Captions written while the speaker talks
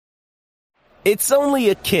It's only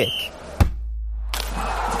a kick,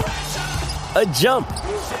 a jump,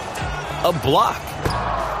 a block.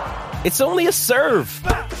 It's only a serve.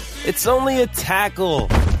 It's only a tackle,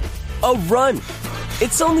 a run.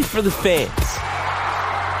 It's only for the fans.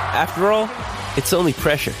 After all, it's only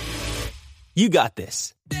pressure. You got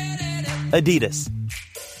this. Adidas.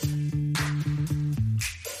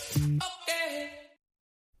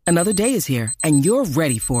 Another day is here, and you're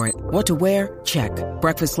ready for it. What to wear? Check.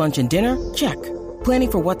 Breakfast, lunch, and dinner? Check.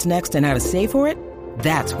 Planning for what's next and how to save for it?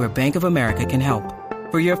 That's where Bank of America can help.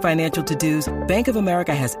 For your financial to-dos, Bank of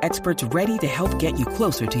America has experts ready to help get you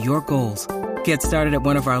closer to your goals. Get started at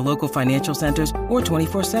one of our local financial centers or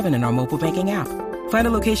 24/7 in our mobile banking app. Find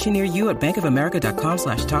a location near you at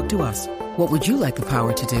bankofamerica.com/talktous. What would you like the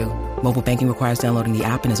power to do? Mobile banking requires downloading the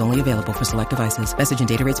app and is only available for select devices. Message and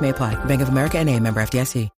data rates may apply. Bank of America N.A., member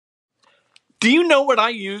FDIC. Do you know what I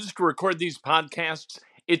use to record these podcasts?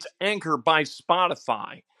 It's Anchor by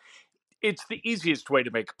Spotify. It's the easiest way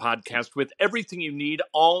to make a podcast with everything you need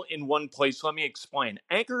all in one place. Let me explain.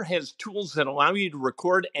 Anchor has tools that allow you to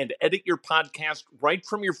record and edit your podcast right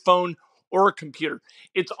from your phone or a computer.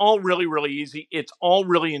 It's all really, really easy. It's all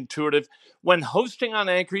really intuitive. When hosting on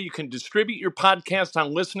Anchor, you can distribute your podcast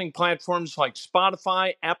on listening platforms like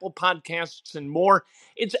Spotify, Apple Podcasts, and more.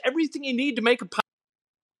 It's everything you need to make a podcast.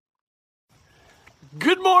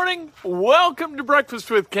 Good morning. Welcome to Breakfast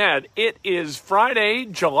with Cat. It is Friday,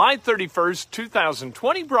 July 31st,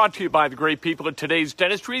 2020, brought to you by the great people at Today's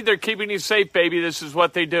Dentistry. They're keeping you safe, baby. This is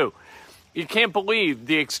what they do. You can't believe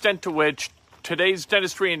the extent to which Today's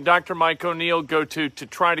Dentistry and Dr. Mike O'Neill go to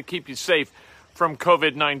try to keep you safe from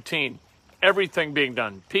COVID-19. Everything being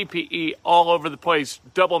done. PPE all over the place,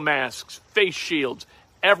 double masks, face shields,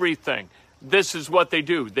 everything. This is what they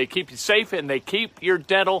do. They keep you safe and they keep your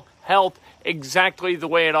dental health exactly the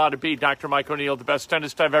way it ought to be. Dr. Mike O'Neill, the best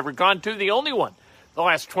dentist I've ever gone to, the only one the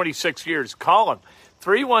last 26 years. Call him,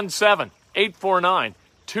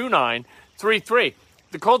 317-849-2933.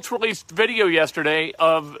 The Colts released video yesterday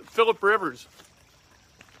of Phillip Rivers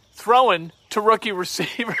throwing to rookie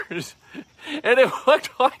receivers, and it looked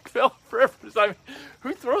like Phillip Rivers. I mean,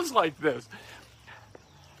 who throws like this?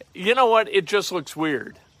 You know what? It just looks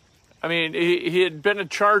weird. I mean, he had been a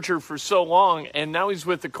Charger for so long, and now he's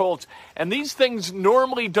with the Colts. And these things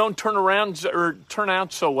normally don't turn around or turn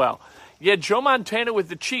out so well. You had Joe Montana with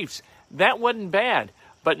the Chiefs. That wasn't bad.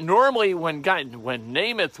 But normally when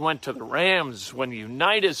Namath went to the Rams, when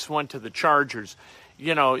Unitas went to the Chargers,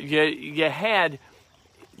 you know, you had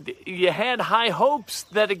high hopes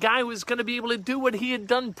that a guy was going to be able to do what he had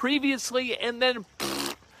done previously, and then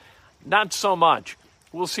not so much.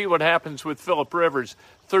 We'll see what happens with Phillip Rivers.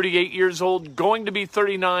 38 years old, going to be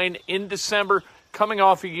 39 in December, coming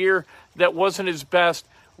off a year that wasn't his best.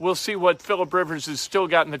 We'll see what Phillip Rivers has still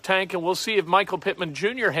got in the tank, and we'll see if Michael Pittman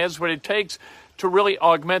Jr. has what it takes to really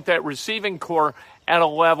augment that receiving core at a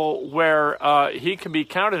level where he can be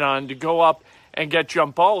counted on to go up and get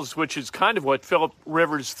jump balls, which is kind of what Phillip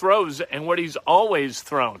Rivers throws and what he's always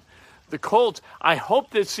thrown. The Colts, I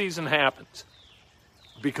hope this season happens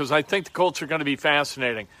because I think the Colts are going to be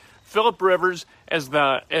fascinating. Phillip Rivers as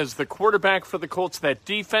the quarterback for the Colts, that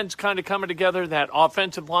defense kind of coming together, that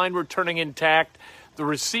offensive line returning intact, the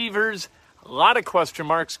receivers, a lot of question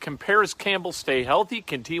marks. Can Paris Campbell stay healthy?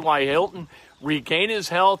 Can T.Y. Hilton regain his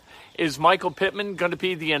health? Is Michael Pittman going to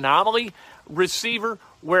be the anomaly receiver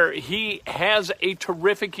where he has a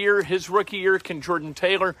terrific year? His rookie year, can Jordan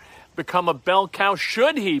Taylor become a bell cow?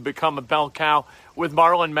 Should he become a bell cow with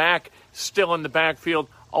Marlon Mack still in the backfield?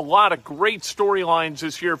 A lot of great storylines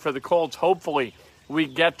this year for the Colts. Hopefully we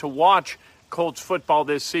get to watch Colts football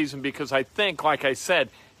this season because I think, like I said,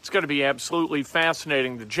 it's going to be absolutely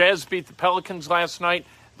fascinating. The Jazz beat the Pelicans last night.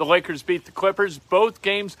 The Lakers beat the Clippers. Both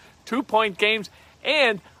games, 2-point games.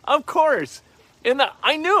 And, of course,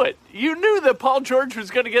 I knew it. You knew that Paul George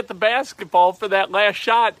was going to get the basketball for that last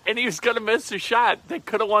shot, and he was going to miss a shot that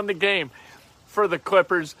could have won the game for the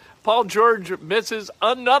Clippers. Paul George misses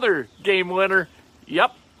another game winner.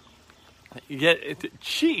 Yep.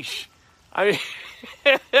 Sheesh. I mean,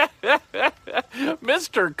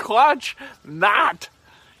 Mr. Clutch, not.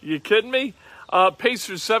 You kidding me?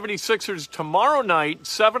 Pacers 76ers tomorrow night,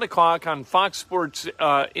 7 o'clock on Fox Sports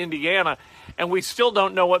Indiana. And we still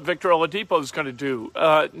don't know what Victor Oladipo is going to do.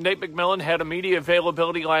 Nate McMillan had a media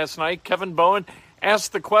availability last night. Kevin Bowen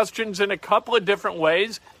asked the questions in a couple of different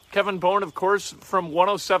ways. Kevin Bowen, of course, from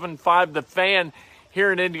 107.5 The Fan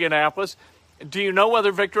here in Indianapolis. Do you know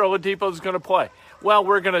whether Victor Oladipo is going to play? Well,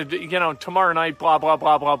 we're going to, tomorrow night, blah, blah,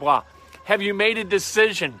 blah, blah, blah. Have you made a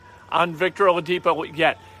decision on Victor Oladipo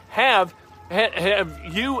yet? Have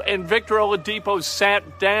have you and Victor Oladipo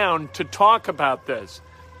sat down to talk about this?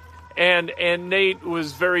 And Nate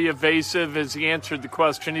was very evasive as he answered the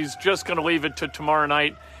question. He's just going to leave it to tomorrow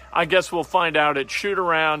night. I guess we'll find out at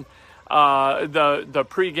shoot-around, the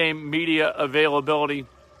pregame media availability.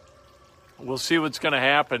 We'll see what's going to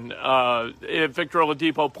happen. If Victor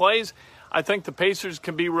Oladipo plays, I think the Pacers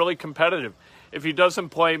can be really competitive. If he doesn't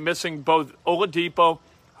play, missing both Oladipo,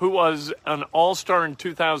 who was an all-star in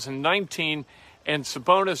 2019, and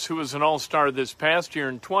Sabonis, who was an all-star this past year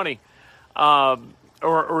in 20,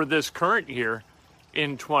 or this current year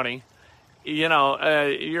in 20,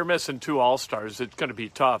 you're missing two all-stars. It's going to be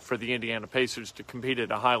tough for the Indiana Pacers to compete at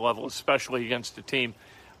a high level, especially against a team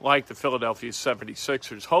like the Philadelphia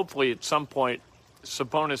 76ers. Hopefully at some point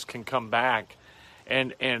Sabonis can come back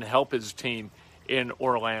and help his team in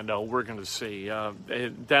Orlando. We're going to see.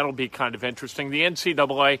 That'll be kind of interesting. The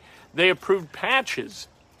NCAA, they approved patches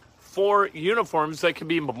for uniforms. They can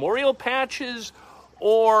be memorial patches,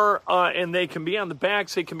 or and they can be on the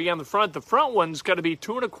backs, they can be on the front. The front one's got to be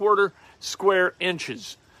 2¼ square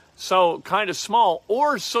inches, so kind of small,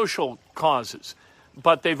 or social causes,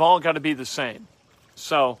 but they've all got to be the same.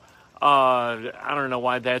 So I don't know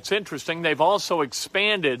why that's interesting. They've also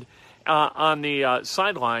expanded on the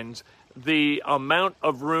sidelines the amount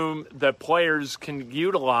of room that players can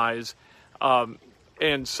utilize,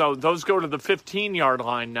 and so those go to the 15-yard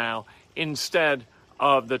line now instead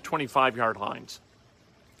of the 25-yard lines.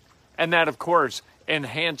 And that, of course,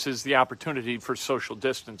 enhances the opportunity for social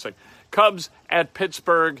distancing. Cubs at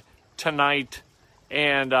Pittsburgh tonight,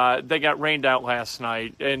 and they got rained out last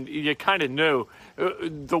night. And you kind of knew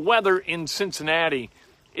the weather in Cincinnati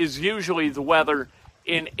is usually the weather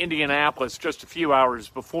in Indianapolis just a few hours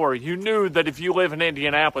before. You knew that if you live in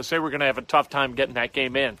Indianapolis, they were going to have a tough time getting that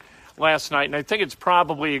game in last night. And I think it's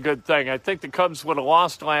probably a good thing. I think the Cubs would have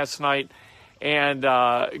lost last night and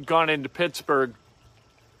gone into Pittsburgh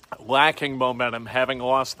lacking momentum, having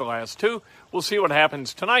lost the last two. We'll see what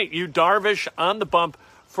happens tonight. Yu Darvish on the bump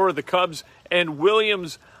for the Cubs, and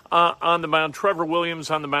Williams on the mound, Trevor Williams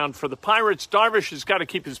on the mound for the Pirates. Darvish has got to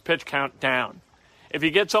keep his pitch count down. If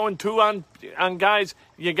he gets 0-2 on guys,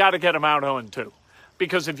 you got to get him out 0-2.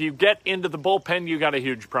 Because if you get into the bullpen, you got a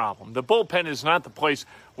huge problem. The bullpen is not the place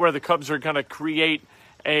where the Cubs are going to create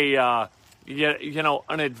an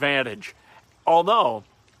advantage. Although,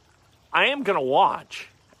 I am going to watch.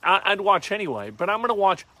 I'd watch anyway, but I'm going to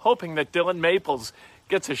watch hoping that Dylan Maples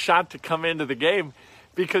gets a shot to come into the game,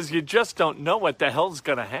 because you just don't know what the hell's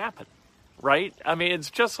going to happen, right? I mean, it's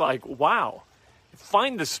just like, wow.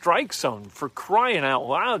 Find the strike zone, for crying out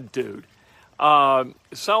loud, dude.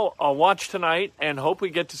 So I'll watch tonight and hope we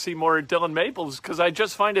get to see more of Dylan Maples, because I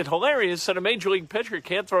just find it hilarious that a major league pitcher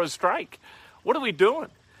can't throw a strike. What are we doing?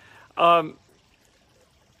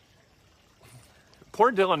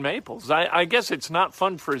 Poor Dylan Maples. I guess it's not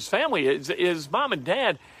fun for his family. His mom and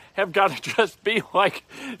dad have got to just be like,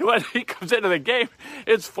 when he comes into the game,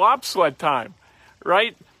 it's flop sweat time,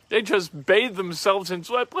 right? They just bathe themselves in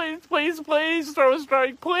sweat. Please, please, please, throw a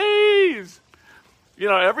strike, please.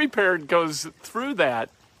 Every parent goes through that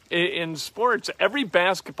in sports. Every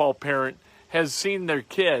basketball parent has seen their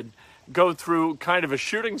kid go through kind of a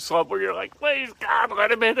shooting slump where you're like, please, God,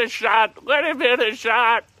 let him hit a shot. Let him hit a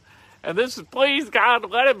shot. And this is, please, God,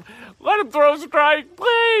 let him throw a strike,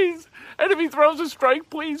 please. And if he throws a strike,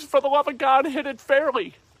 please, for the love of God, hit it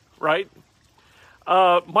fairly, right?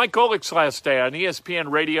 Mike Golick's last day on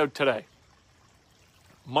ESPN Radio today.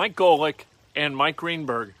 Mike Golick and Mike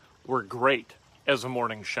Greenberg were great as a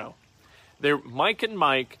morning show. Mike and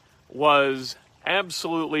Mike was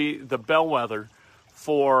absolutely the bellwether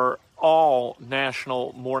for all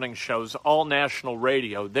national morning shows, all national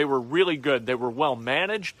radio. They were really good. They were well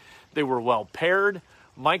managed. They were well paired.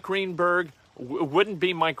 Mike Greenberg wouldn't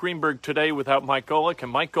be Mike Greenberg today without Mike Golick,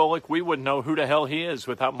 and Mike Golick, we wouldn't know who the hell he is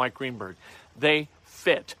without Mike Greenberg. They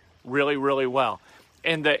fit really, really well.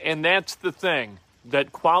 And that's the thing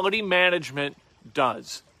that quality management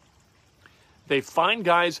does. They find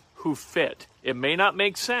guys who fit. It may not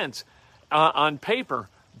make sense on paper,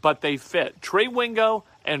 but they fit. Trey Wingo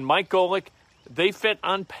and Mike Golick, they fit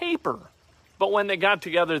on paper. But when they got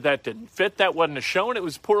together, that didn't fit. That wasn't a show, and it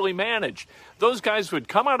was poorly managed. Those guys would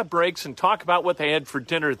come out of breaks and talk about what they had for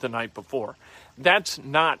dinner the night before. That's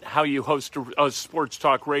not how you host a sports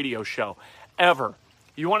talk radio show, ever.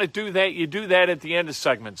 You want to do that, you do that at the end of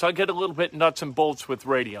segments. I'll get a little bit nuts and bolts with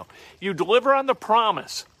radio. You deliver on the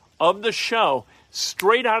promise of the show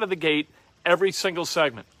straight out of the gate every single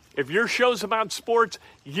segment. If your show's about sports,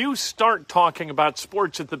 you start talking about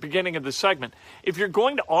sports at the beginning of the segment. If you're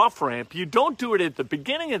going to off-ramp, you don't do it at the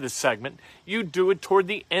beginning of the segment. You do it toward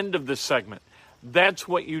the end of the segment. That's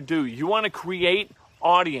what you do. You want to create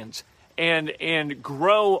audience and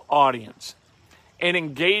grow audience and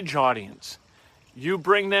engage audience. You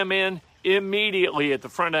bring them in immediately at the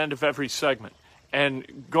front end of every segment. And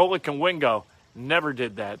Golic and Wingo never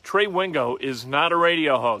did that. Trey Wingo is not a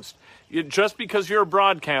radio host. Just because you're a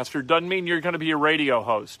broadcaster doesn't mean you're going to be a radio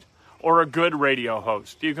host or a good radio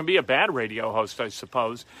host. You can be a bad radio host, I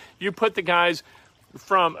suppose. You put the guys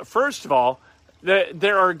from, first of all,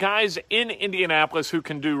 there are guys in Indianapolis who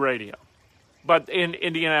can do radio, but in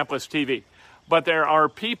Indianapolis TV. But there are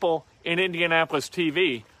people in Indianapolis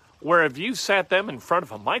TV where if you sat them in front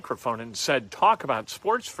of a microphone and said, talk about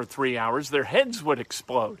sports for 3 hours, their heads would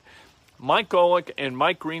explode. Mike Golic and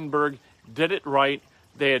Mike Greenberg did it right.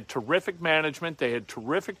 They had terrific management. They had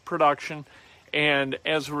terrific production. And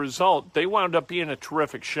as a result, they wound up being a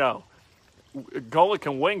terrific show. Golic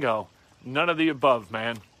and Wingo, none of the above,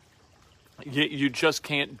 man. You just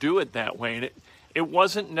can't do it that way. And it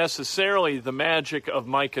wasn't necessarily the magic of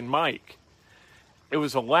Mike and Mike. It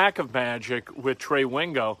was a lack of magic with Trey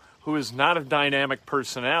Wingo, who is not a dynamic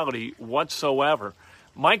personality whatsoever.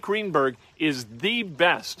 Mike Greenberg is the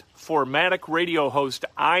best formatic radio host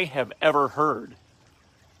I have ever heard.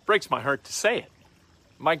 Breaks my heart to say it.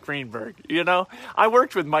 Mike Greenberg, you know, I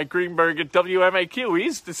worked with Mike Greenberg at WMAQ. We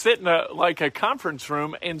used to sit in a conference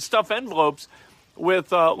room and stuff envelopes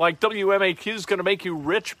with like WMAQ's going to make you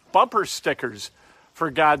rich bumper stickers, for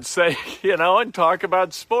God's sake, you know, and talk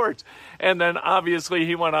about sports. And then obviously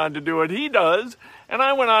he went on to do what he does, and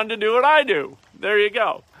I went on to do what I do. There you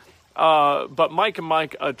go. But Mike and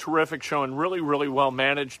Mike, a terrific show and really, really well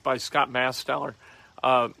managed by Scott Masteller.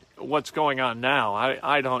 What's going on now?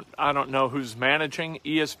 I don't know who's managing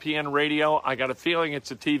ESPN Radio. I got a feeling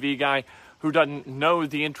it's a TV guy who doesn't know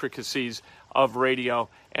the intricacies of radio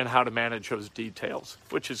and how to manage those details,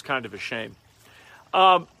 which is kind of a shame.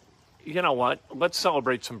 You know what? Let's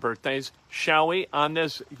celebrate some birthdays, shall we? On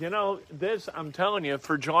this, you know, this, I'm telling you,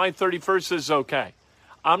 for July 31st is okay.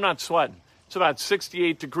 I'm not sweating. It's about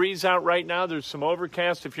 68 degrees out right now. There's some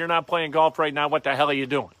overcast. If you're not playing golf right now, what the hell are you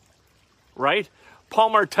doing? Right? Paul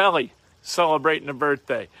Martelli celebrating a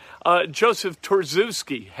birthday. Joseph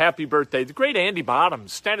Torzewski, happy birthday. The great Andy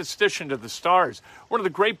Bottoms, statistician to the stars, one of the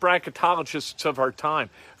great bracketologists of our time.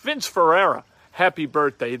 Vince Ferreira, happy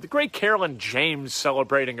birthday. The great Carolyn James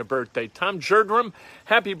celebrating a birthday. Tom Jerdrum,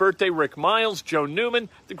 happy birthday. Rick Miles, Joe Newman,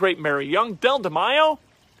 the great Mary Young, Del DeMaio,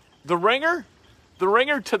 the ringer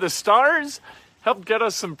to the stars, helped get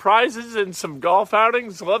us some prizes and some golf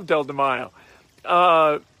outings. Love Del DeMaio.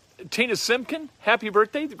 Tina Simpkin, happy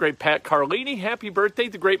birthday. The great Pat Carlini, happy birthday.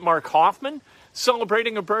 The great Mark Hoffman,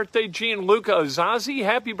 celebrating a birthday. Gianluca Azazi,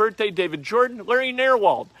 happy birthday. David Jordan, Larry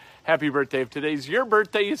Nairwald, happy birthday. If today's your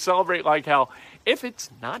birthday, you celebrate like hell. If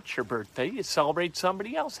it's not your birthday, you celebrate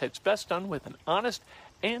somebody else. It's best done with an honest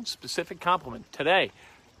and specific compliment. Today,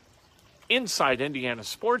 inside Indiana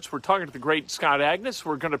Sports, we're talking to the great Scott Agness.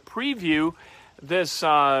 We're going to preview this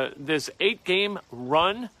 8-game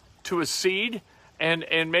run to a seed.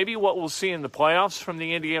 And maybe what we'll see in the playoffs from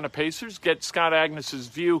the Indiana Pacers, get Scott Agnes's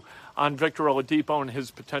view on Victor Oladipo and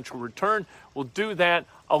his potential return. We'll do that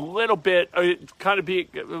a little bit, kind of be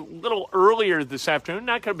a little earlier this afternoon.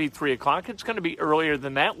 Not going to be 3 o'clock. It's going to be earlier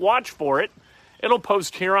than that. Watch for it. It'll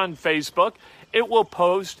post here on Facebook. It will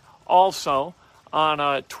post also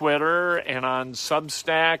on Twitter and on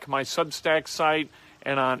Substack, my Substack site,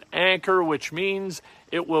 and on Anchor, which means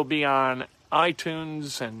it will be on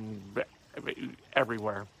iTunes and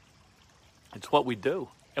everywhere. It's what we do,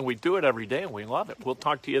 and we do it every day, and we love it. We'll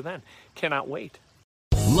talk to you then. Cannot wait.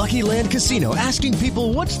 Lucky Land Casino, asking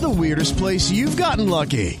people, what's the weirdest place you've gotten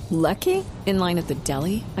lucky? Lucky? In line at the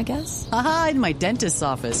deli, I guess? Aha, in my dentist's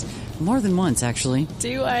office. More than once, actually.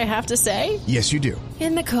 Do I have to say? Yes, you do.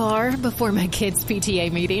 In the car before my kids'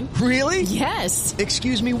 PTA meeting. Really? Yes.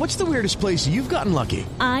 Excuse me, what's the weirdest place you've gotten lucky?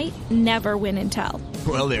 I never win and tell.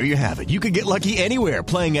 Well, there you have it. You can get lucky anywhere,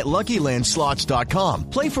 playing at LuckyLandSlots.com.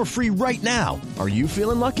 Play for free right now. Are you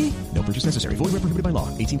feeling lucky? No purchase necessary. Void where prohibited by law.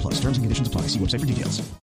 18+. Terms and conditions apply. See website for details.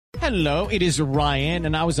 Hello, it is Ryan,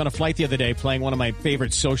 and I was on a flight the other day playing one of my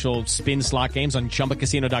favorite social spin slot games on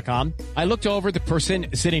ChumbaCasino.com. I looked over at the person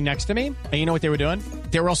sitting next to me, and you know what they were doing?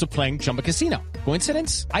 They were also playing Chumba Casino.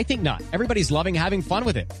 Coincidence? I think not. Everybody's loving having fun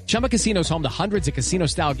with it. Chumba Casino is home to hundreds of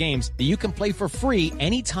casino-style games that you can play for free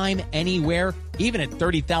anytime, anywhere, even at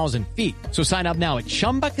 30,000 feet. So sign up now at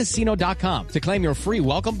ChumbaCasino.com to claim your free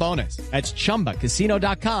welcome bonus. That's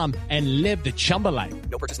ChumbaCasino.com and live the Chumba life.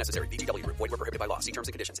 No purchase necessary. VGW Group. Void where prohibited by law. See terms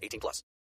and conditions. 18+.